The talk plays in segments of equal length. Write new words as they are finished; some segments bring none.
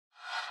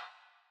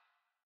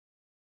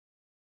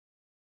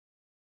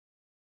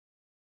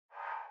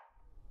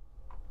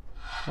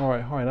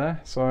Alright, hi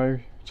there. So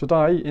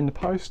today in the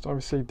post I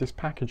received this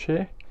package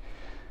here.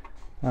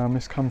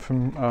 This comes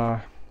from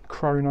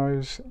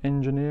Chronos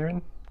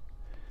Engineering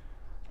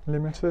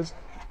Limited.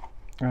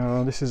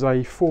 This is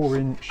a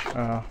 4-inch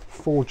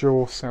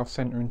 4-jaw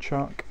self-centering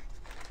chuck.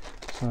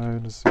 So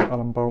there's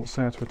Allen bolts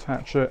there to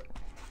attach it,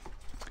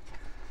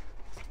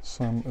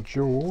 some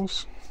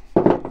jaws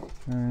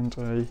and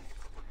a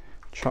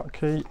chuck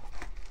key.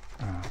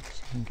 So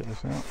let me get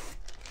this out.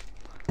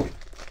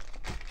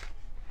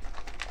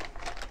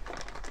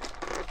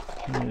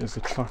 Here's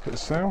the chuck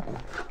itself.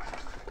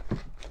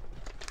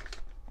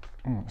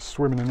 Oh, it's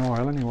swimming in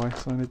oil anyway,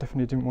 so they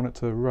definitely didn't want it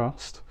to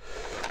rust.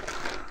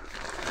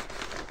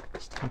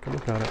 Let's take a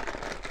look at it.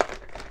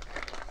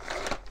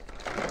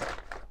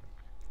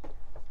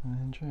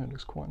 And yeah, it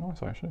looks quite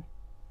nice actually.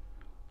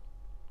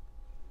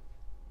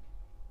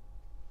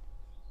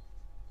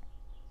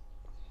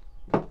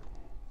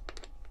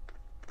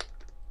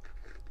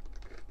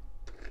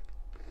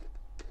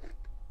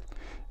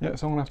 Yeah,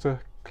 so I'm going to have to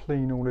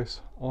clean all this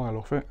oil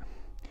off it,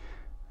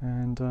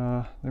 and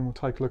then we'll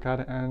take a look at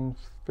it and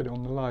fit it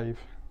on the lathe.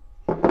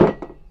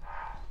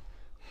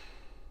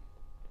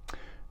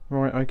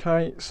 Right,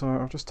 okay, so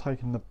I've just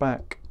taken the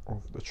back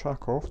of the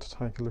chuck off to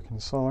take a look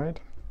inside,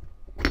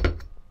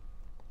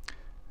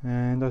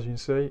 and as you can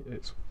see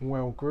it's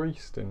well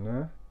greased in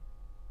there.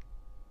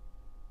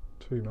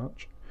 Too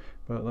much,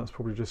 but that's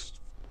probably just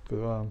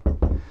for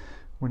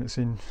when it's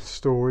in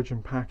storage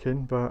and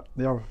packing. But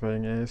the other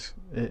thing is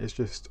it is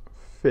just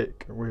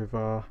thick with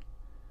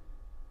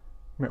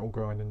metal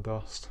grinding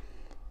dust,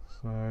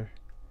 so it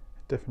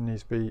definitely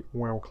needs to be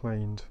well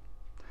cleaned.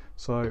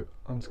 So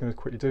I'm just going to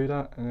quickly do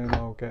that and then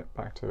I'll get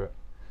back to it.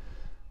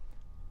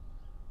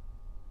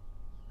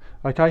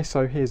 Okay,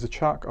 so here's the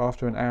chuck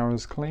after an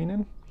hour's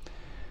cleaning,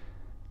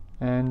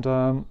 and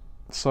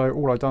so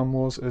all I done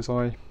was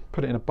I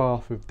put it in a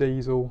bath of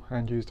diesel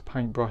and used a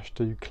paintbrush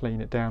to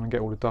clean it down and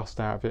get all the dust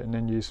out of it, and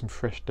then use some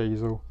fresh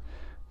diesel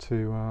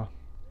to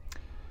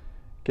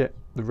get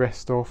the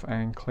rest off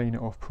and clean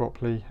it off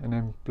properly, and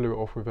then blew it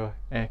off with an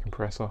air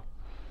compressor.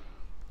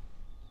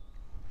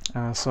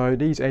 So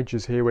these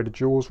edges here where the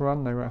jaws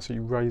run, they were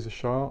absolutely razor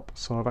sharp,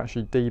 so I've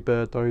actually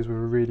deburred those with a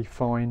really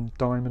fine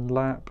diamond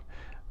lap,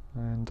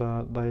 and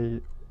they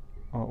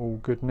are all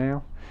good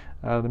now.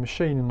 The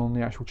machining on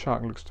the actual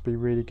chuck looks to be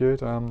really good.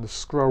 The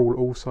scroll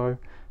also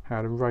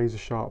had a razor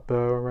sharp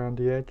burr around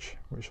the edge,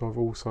 which I've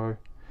also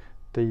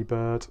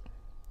deburred.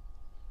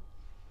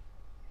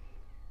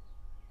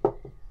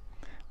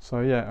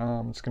 So yeah,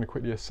 I'm just going to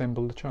quickly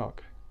assemble the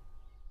chuck.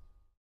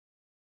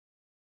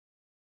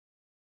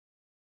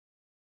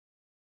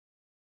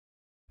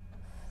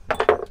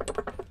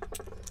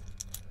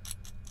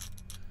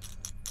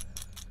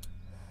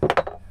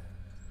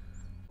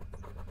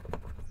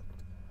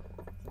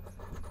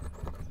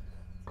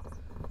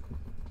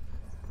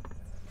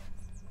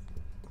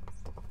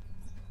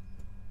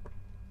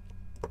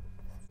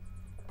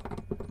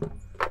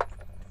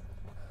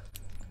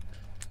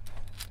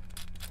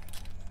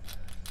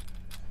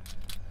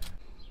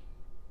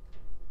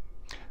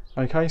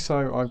 Okay,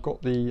 so I've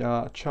got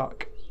the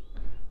chuck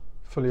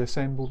fully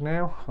assembled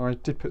now. I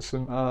did put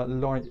some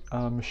light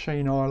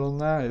machine oil on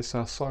there. It's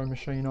sewing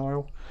machine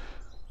oil.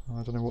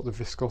 I don't know what the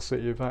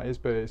viscosity of that is,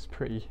 but it's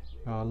pretty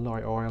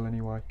light oil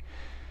anyway.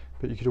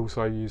 But you could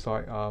also use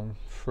like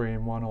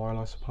 3-in-1 oil,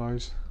 I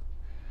suppose.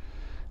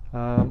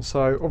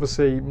 So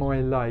obviously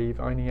my lathe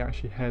only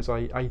actually has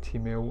a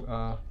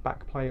 80mm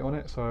back plate on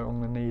it, so I'm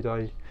going to need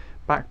a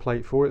back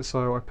plate for it.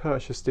 So I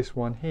purchased this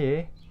one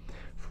here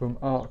from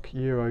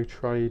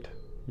arceurotrade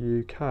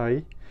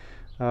UK.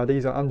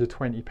 These are under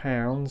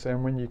 £20,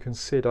 and when you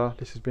consider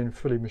this has been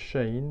fully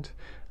machined,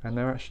 and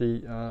they're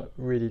actually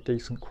really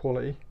decent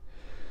quality,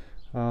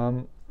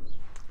 and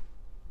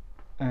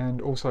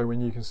also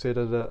when you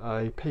consider that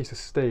a piece of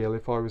steel,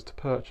 if I was to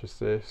purchase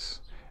this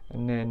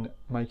and then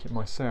make it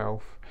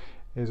myself,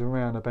 is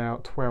around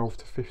about £12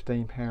 to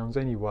 £15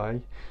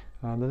 anyway.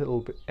 A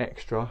little bit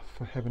extra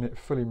for having it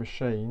fully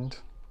machined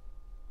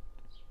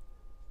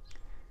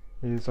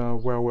is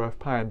well worth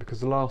paying,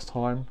 because the last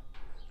time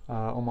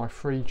on my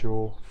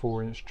 3-jaw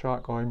 4-inch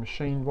chuck I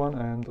machined one,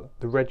 and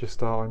the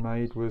register I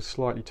made was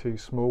slightly too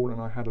small, and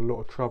I had a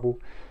lot of trouble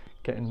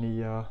getting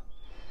the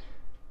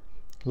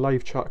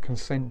lathe chuck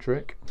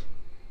concentric.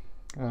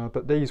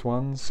 But these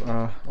ones,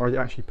 I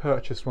actually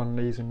purchased one of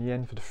these in the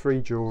end for the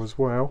 3-jaw as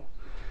well.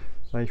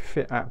 They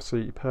fit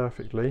absolutely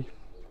perfectly.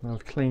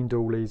 I've cleaned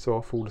all these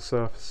off, all the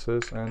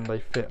surfaces, and they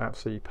fit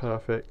absolutely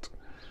perfect,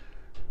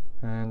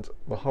 and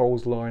the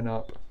holes line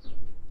up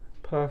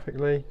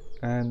perfectly,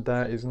 and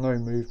there is no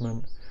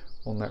movement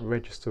on that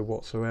register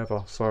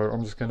whatsoever. So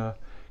I'm just going to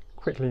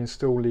quickly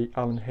install the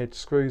Allen head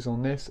screws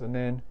on this, and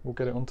then we'll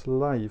get it onto the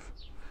lathe.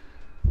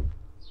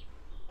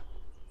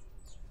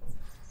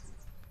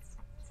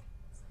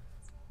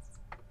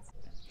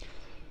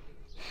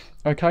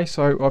 Okay,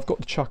 so I've got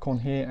the chuck on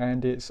here,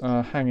 and it's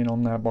hanging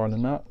on there by the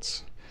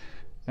nuts,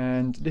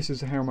 and this is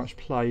how much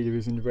play there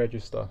is in the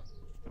register.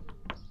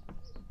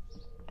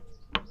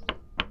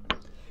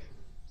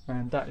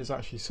 and that is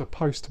actually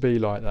supposed to be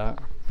like that,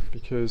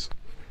 because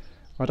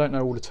I don't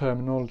know all the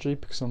terminology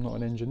because I'm not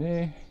an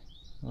engineer,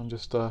 I'm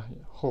just a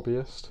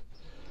hobbyist.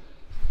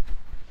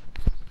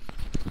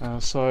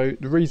 So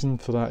the reason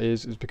for that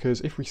is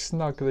because if we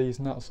snug these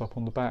nuts up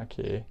on the back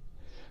here,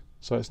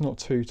 so it's not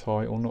too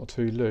tight or not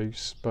too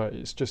loose, but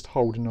it's just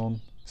holding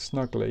on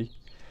snugly,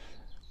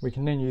 we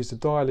can then use the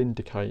dial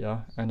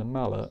indicator and a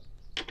mallet,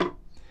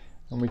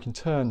 and we can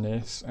turn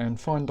this and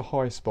find the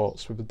high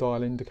spots with the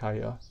dial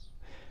indicator,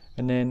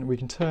 and then we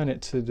can turn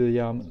it to the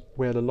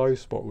where the low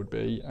spot would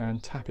be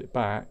and tap it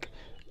back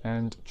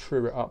and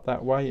true it up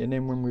that way. And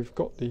then when we've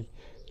got the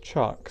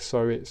chuck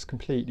so it's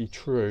completely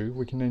true,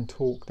 we can then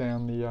torque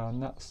down the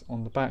nuts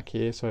on the back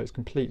here so it's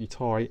completely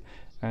tight,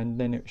 and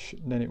then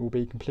it will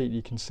be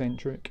completely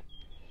concentric.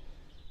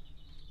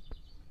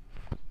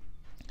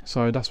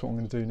 So that's what I'm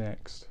going to do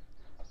next.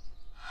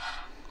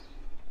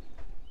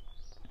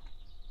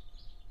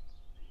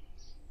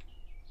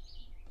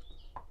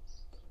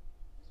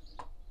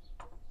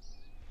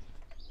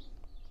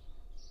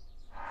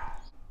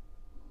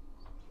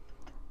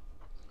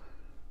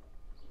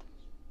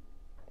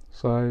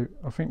 So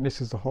I think this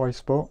is the high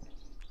spot,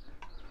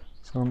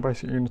 so I'm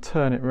basically going to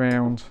turn it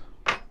round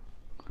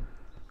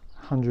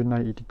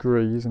 180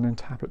 degrees and then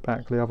tap it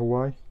back the other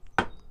way.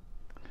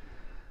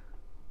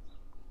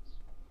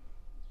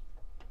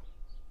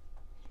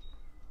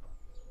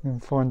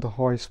 And find the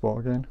high spot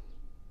again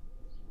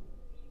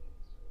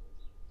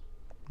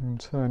and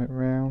turn it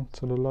round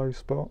to the low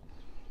spot,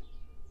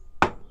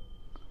 and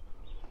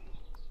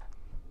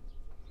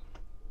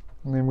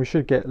then we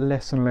should get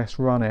less and less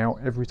run out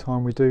every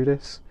time we do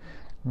this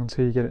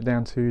until you get it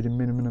down to the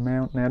minimum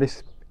amount. Now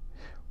this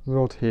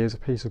rod here is a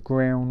piece of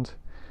ground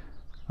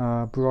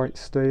bright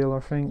steel, I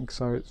think,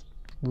 so it's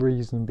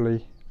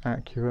reasonably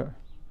accurate.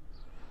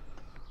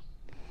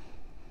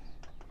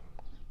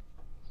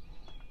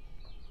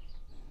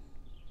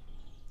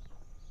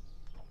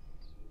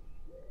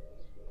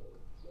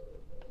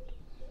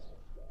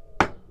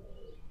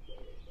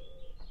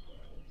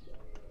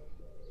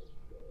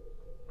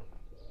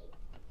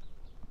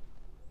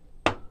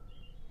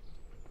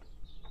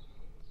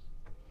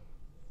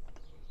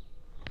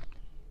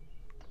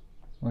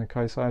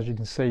 Okay, so as you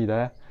can see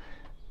there,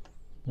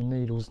 the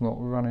needle's not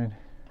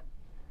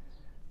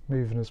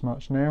moving as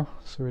much now,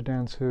 so we're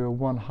down to a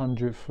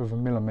 1/100th of a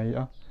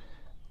millimetre,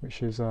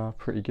 which is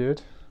pretty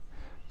good.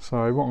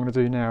 So what I'm going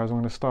to do now is I'm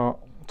going to start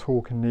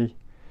torquing the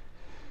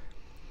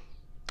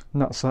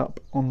nuts up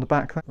on the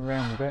back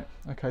around with it.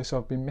 Okay, so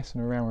I've been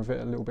messing around with it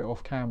a little bit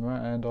off camera,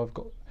 and I've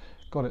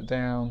got it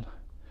down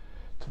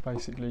to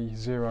basically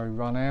 0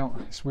 run out.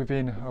 It's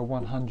within a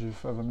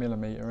 1/100th of a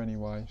millimetre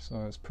anyway,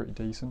 so it's pretty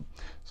decent.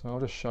 So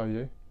I'll just show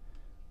you.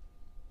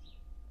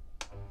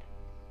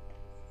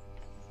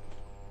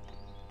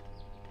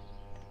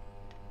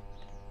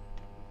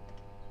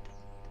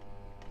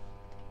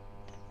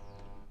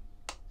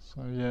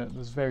 So yeah,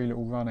 there's very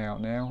little run out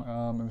now,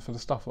 and for the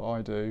stuff that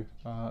I do,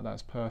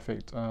 that's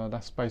perfect.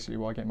 That's basically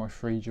what I get my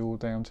free jaw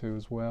down to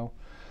as well.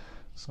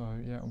 So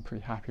yeah, I'm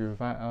pretty happy with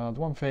that. The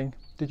one thing,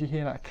 did you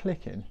hear that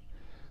clicking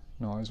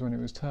noise when it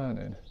was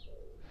turning?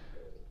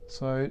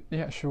 So the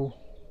actual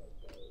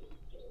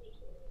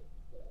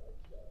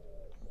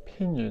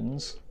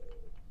pinions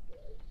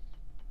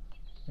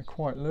are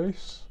quite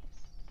loose.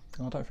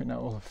 I don't think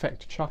that will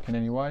affect chuck in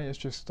any way, it's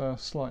just a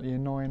slightly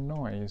annoying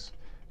noise.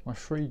 My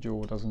free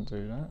jaw doesn't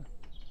do that.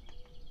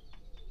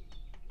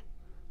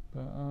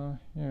 But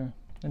yeah,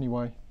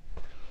 anyway,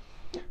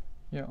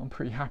 yeah, I'm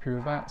pretty happy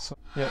with that. So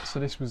yeah, so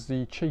this was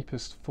the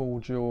cheapest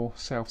 4-jaw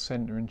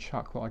self-centering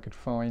chuck that I could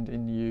find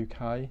in the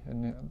UK,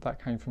 and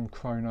that came from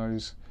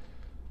Chrono's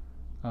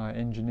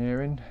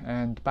Engineering,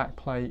 and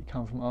backplate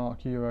come from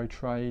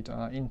arceurotrade.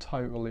 In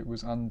total it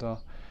was under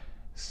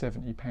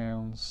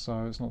 £70,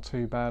 so it's not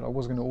too bad. I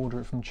was going to order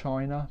it from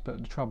China, but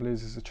the trouble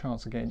is there's a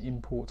chance of getting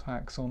import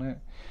tax on it.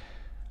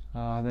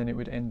 Then it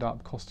would end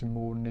up costing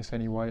more than this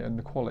anyway, and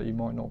the quality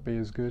might not be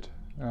as good.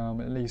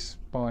 At least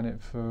buying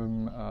it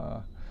from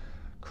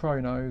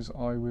Chrono's,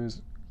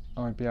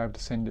 I'd be able to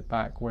send it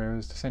back,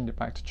 whereas to send it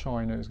back to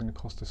China is going to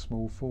cost a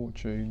small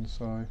fortune.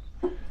 So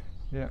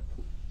yeah,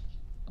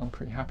 I'm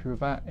pretty happy with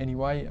that.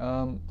 Anyway,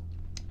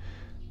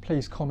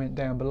 please comment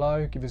down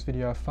below, give this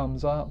video a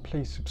thumbs up,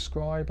 please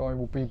subscribe. I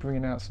will be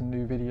bringing out some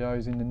new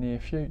videos in the near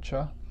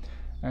future,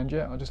 and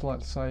yeah, I'd just like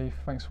to say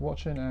thanks for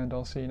watching, and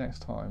I'll see you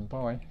next time.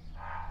 Bye.